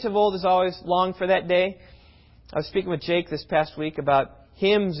 the saints of old has always longed for that day. I was speaking with Jake this past week about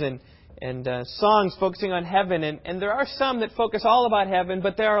hymns and songs focusing on heaven. And there are some that focus all about heaven,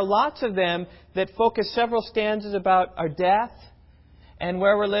 but there are lots of them that focus several stanzas about our death and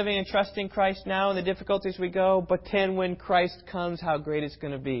where we're living and trusting Christ now and the difficulties we go. But then when Christ comes, how great it's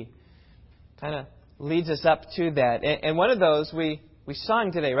going to be. Kind of leads us up to that. And one of those we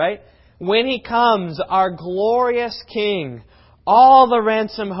sung today, right? When He comes, our glorious King, all the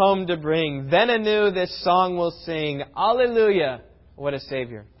ransom home to bring, then anew this song we'll sing. Alleluia, what a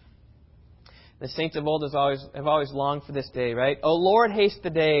Savior. The saints of old have always longed for this day, right? O Lord, haste the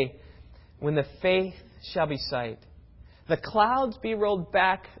day when the faith shall be sight. The clouds be rolled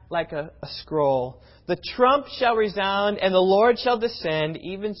back like a scroll. The trump shall resound and the Lord shall descend.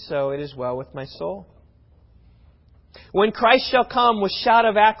 Even so it is well with my soul. When Christ shall come with shout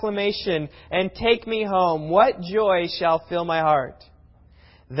of acclamation and take me home, what joy shall fill my heart?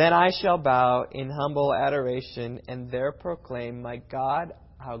 Then I shall bow in humble adoration and there proclaim, my God,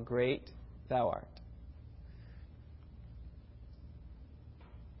 how great Thou art.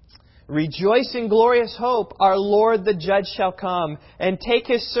 Rejoice in glorious hope, our Lord the Judge shall come and take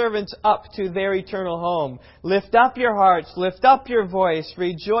His servants up to their eternal home. Lift up your hearts, lift up your voice,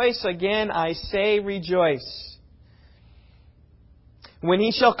 rejoice again, I say rejoice. When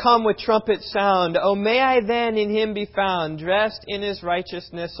He shall come with trumpet sound, oh may I then in Him be found, dressed in His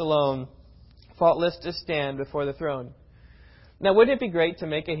righteousness alone, faultless to stand before the throne. Now, wouldn't it be great to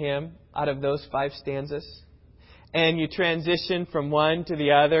make a hymn out of those 5 stanzas? And you transition from one to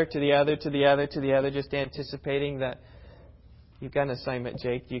the other, to the other, to the other, to the other, just anticipating that. You've got an assignment,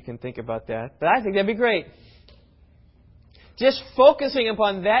 Jake. You can think about that. But I think that'd be great. Just focusing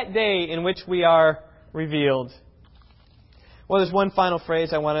upon that day in which we are revealed. Well, there's one final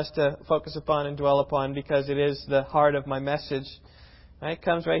phrase I want us to focus upon and dwell upon because it is the heart of my message. It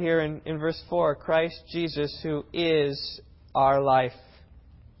comes right here in verse 4. Christ Jesus, who is our life.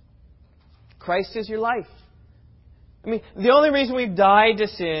 Christ is your life. I mean, the only reason we've died to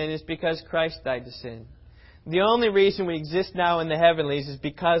sin is because Christ died to sin. The only reason we exist now in the heavenlies is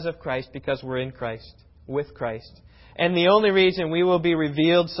because of Christ, because we're in Christ, with Christ. And the only reason we will be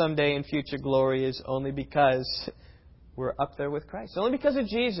revealed someday in future glory is only because we're up there with Christ. Only because of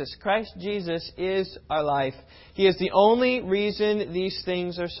Jesus. Christ Jesus is our life. He is the only reason these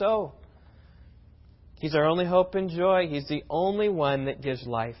things are so. He's our only hope and joy. He's the only one that gives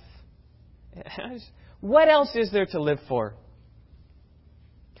life. What else is there to live for?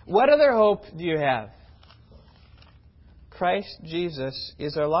 What other hope do you have? Christ Jesus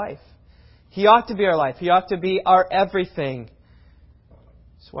is our life. He ought to be our life. He ought to be our everything.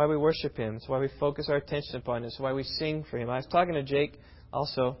 That's why we worship Him. That's why we focus our attention upon Him. That's why we sing for Him. I was talking to Jake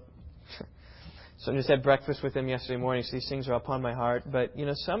also. So I just had breakfast with him yesterday morning, so these things are upon my heart. But,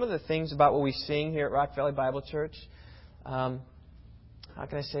 some of the things about what we sing here at Rock Valley Bible Church, how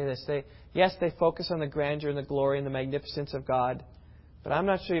can I say this? They focus on the grandeur and the glory and the magnificence of God. But I'm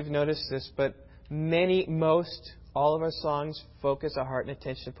not sure you've noticed this, but all of our songs focus our heart and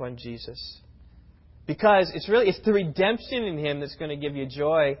attention upon Jesus. Because it's the redemption in Him that's going to give you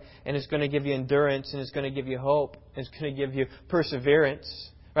joy, and it's going to give you endurance, and it's going to give you hope, and it's going to give you perseverance.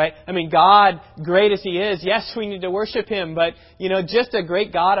 Right? I mean, God, great as He is, yes, we need to worship Him, but, just a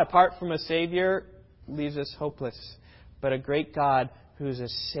great God apart from a Savior leaves us hopeless. But a great God who's a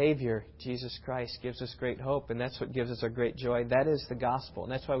Savior, Jesus Christ, gives us great hope, and that's what gives us our great joy. That is the gospel,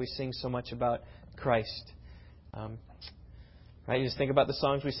 and that's why we sing so much about Christ. Right? You just think about the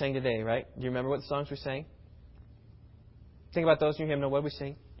songs we sang today, right? Do you remember what the songs we sang? Think about those in your hymnal. What did we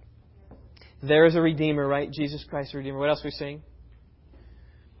sing? There is a Redeemer, right? Jesus Christ, the Redeemer. What else we sing?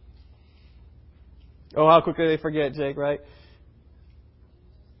 Oh, how quickly they forget, Jake, right?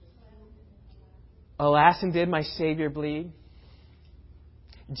 Alas, and did my Savior bleed?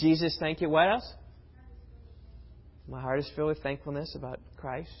 Jesus, thank you. What else? My heart is filled with thankfulness about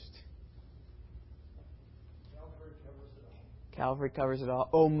Christ. Calvary covers it all.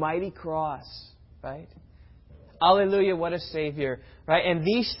 Oh, mighty cross, right? Hallelujah, what a Savior, right? And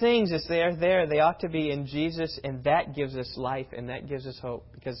these things, as they are there, they ought to be in Jesus, and that gives us life, and that gives us hope,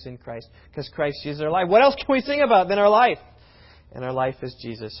 because it's in Christ. Because Christ is our life. What else can we sing about than our life? And our life is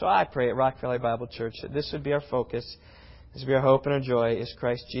Jesus. So I pray at Rock Valley Bible Church that this would be our focus, this would be our hope and our joy, is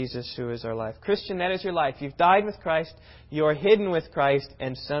Christ Jesus, who is our life. Christian, that is your life. You've died with Christ, you are hidden with Christ,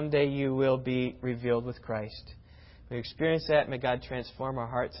 and someday you will be revealed with Christ. May we experience that. May God transform our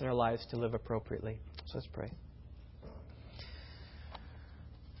hearts and our lives to live appropriately. So let's pray.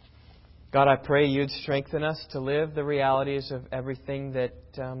 God, I pray You'd strengthen us to live the realities of everything that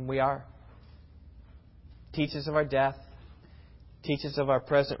we are. Teach us of our death. Teach us of our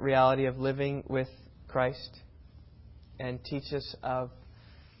present reality of living with Christ. And teach us of,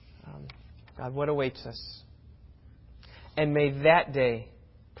 God, what awaits us. And may that day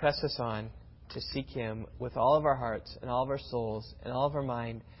press us on to seek Him with all of our hearts and all of our souls and all of our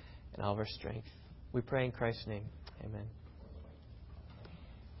mind and all of our strength. We pray in Christ's name. Amen.